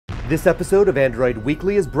This episode of Android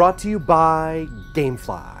Weekly is brought to you by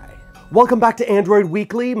Gamefly. Welcome back to Android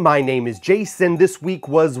Weekly. My name is Jason. This week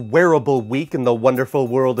was Wearable Week in the wonderful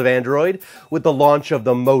world of Android with the launch of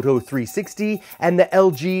the Moto 360 and the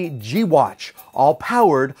LG G Watch, all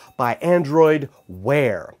powered by Android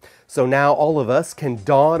Wear. So now all of us can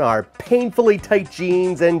don our painfully tight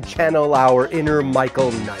jeans and channel our inner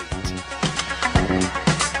Michael Knight.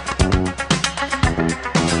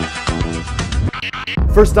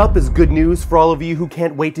 First up is good news for all of you who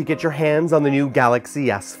can't wait to get your hands on the new Galaxy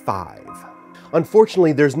S5.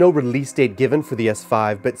 Unfortunately, there's no release date given for the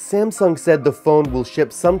S5, but Samsung said the phone will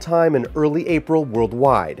ship sometime in early April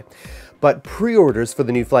worldwide. But pre-orders for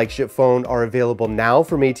the new flagship phone are available now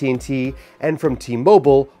from AT&T and from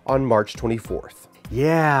T-Mobile on March 24th.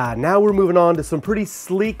 Yeah, now we're moving on to some pretty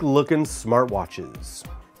sleek-looking smartwatches.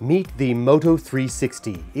 Meet the Moto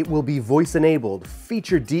 360. It will be voice-enabled,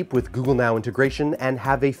 feature deep with Google Now integration, and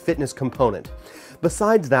have a fitness component.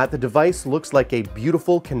 Besides that, the device looks like a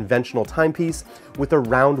beautiful conventional timepiece with a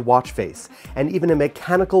round watch face, and even a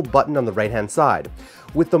mechanical button on the right-hand side.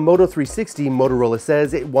 With the Moto 360, Motorola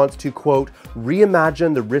says it wants to, quote,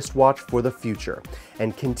 reimagine the wristwatch for the future,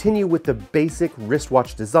 and continue with the basic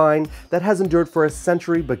wristwatch design that has endured for a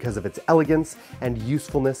century because of its elegance and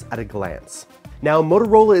usefulness at a glance. Now,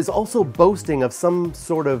 Motorola is also boasting of some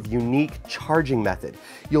sort of unique charging method.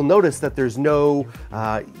 You'll notice that there's no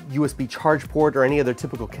USB charge port or any other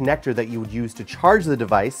typical connector that you would use to charge the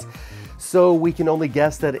device, so we can only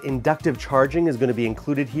guess that inductive charging is going to be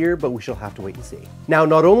included here, but we shall have to wait and see. Now,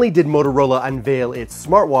 not only did Motorola unveil its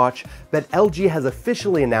smartwatch, but LG has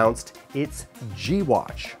officially announced its G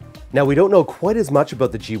Watch. Now, we don't know quite as much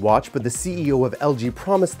about the G Watch, but the CEO of LG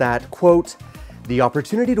promised that, quote, the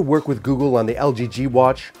opportunity to work with Google on the LG G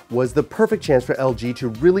Watch was the perfect chance for LG to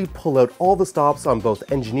really pull out all the stops on both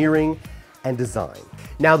engineering and design.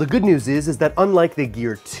 Now, the good news is that unlike the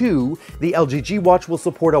Gear 2, the LG G Watch will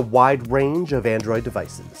support a wide range of Android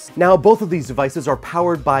devices. Now, both of these devices are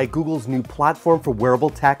powered by Google's new platform for wearable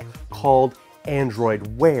tech called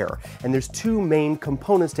Android Wear, and there's two main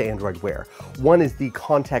components to Android Wear. One is the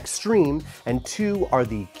context stream, and two are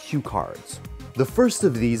the cue cards. The first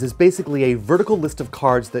of these is basically a vertical list of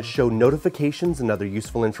cards that show notifications and other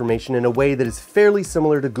useful information in a way that is fairly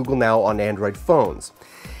similar to Google Now on Android phones.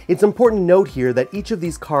 It's important to note here that each of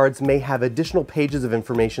these cards may have additional pages of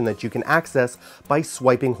information that you can access by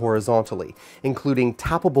swiping horizontally, including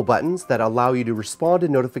tappable buttons that allow you to respond to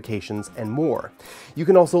notifications and more. You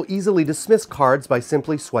can also easily dismiss cards by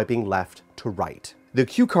simply swiping left to right. The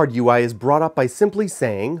cue card UI is brought up by simply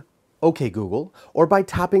saying, OK Google, or by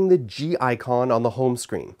tapping the G icon on the home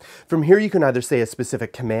screen. From here you can either say a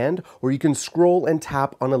specific command, or you can scroll and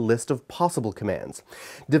tap on a list of possible commands.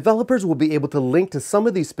 Developers will be able to link to some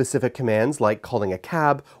of these specific commands, like calling a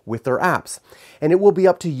cab, with their apps. And it will be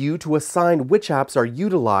up to you to assign which apps are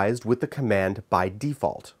utilized with the command by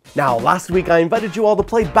default. Now, last week I invited you all to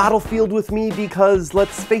play Battlefield with me because,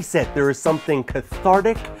 let's face it, there is something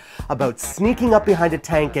cathartic about sneaking up behind a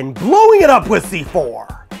tank and blowing it up with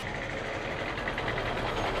C4.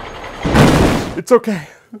 It's okay.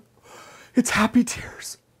 It's happy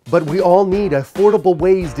tears. But we all need affordable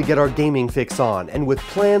ways to get our gaming fix on, and with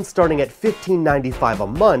plans starting at $15.95 a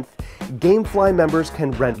month, Gamefly members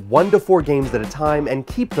can rent 1 to 4 games at a time and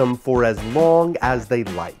keep them for as long as they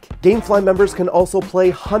like. Gamefly members can also play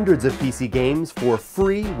hundreds of PC games for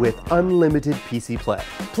free with unlimited PC play.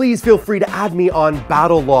 Please feel free to add me on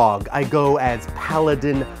Battlelog. I go as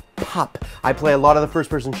Paladin Pup. I play a lot of the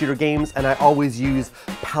first-person shooter games, and I always use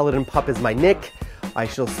Paladin Pup as my nick. I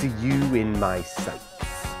shall see you in my sights.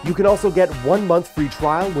 You can also get 1 month free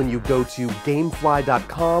trial when you go to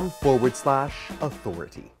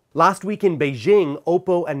gamefly.com/authority. Last week in Beijing,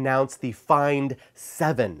 Oppo announced the Find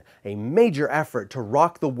 7, a major effort to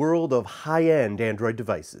rock the world of high-end Android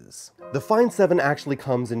devices. The Find 7 actually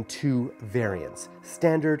comes in 2 variants,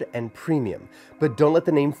 standard and premium. But don't let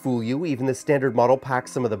the name fool you, even the standard model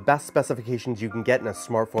packs some of the best specifications you can get in a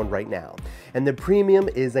smartphone right now. And the premium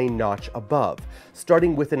is a notch above,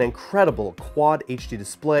 starting with an incredible Quad HD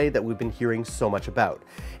display that we've been hearing so much about.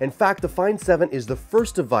 In fact, the Find 7 is the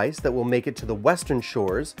first device that will make it to the Western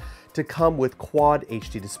shores to come with Quad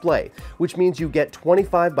HD display, which means you get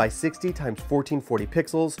 25 by 60 times 1440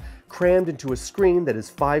 pixels crammed into a screen that is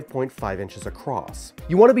 5.5 inches across.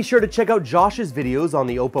 You want to be sure to check out Josh's videos on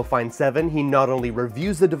the Oppo Find 7. He not only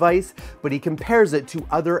reviews the device, but he compares it to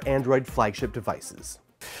other Android flagship devices.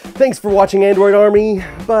 Thanks for watching, Android Army,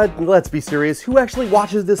 but let's be serious, who actually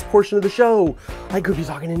watches this portion of the show? I could be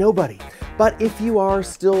talking to nobody. But if you are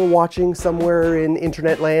still watching somewhere in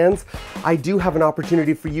internet lands, I do have an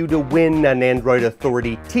opportunity for you to win an Android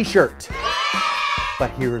Authority t-shirt. But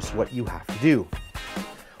here's what you have to do.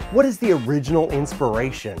 What is the original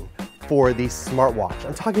inspiration for the smartwatch?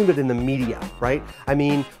 I'm talking about in the media, right? I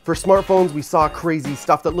mean, for smartphones, we saw crazy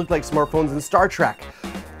stuff that looked like smartphones in Star Trek.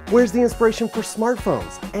 Where's the inspiration for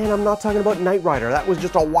smartphones? And I'm not talking about Knight Rider, that was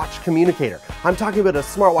just a watch communicator. I'm talking about a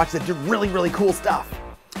smartwatch that did really, really cool stuff.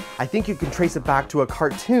 I think you can trace it back to a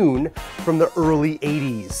cartoon from the early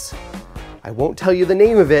 80s. I won't tell you the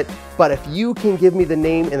name of it, but if you can give me the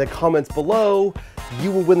name in the comments below,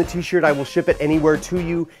 you will win the t-shirt. I will ship it anywhere to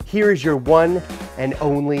you. Here is your one and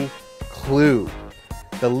only clue.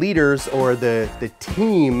 The leaders, or the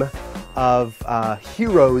team of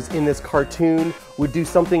heroes in this cartoon, would do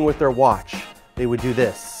something with their watch. They would do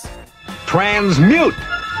this. Transmute!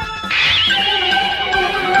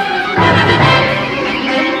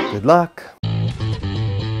 Good luck.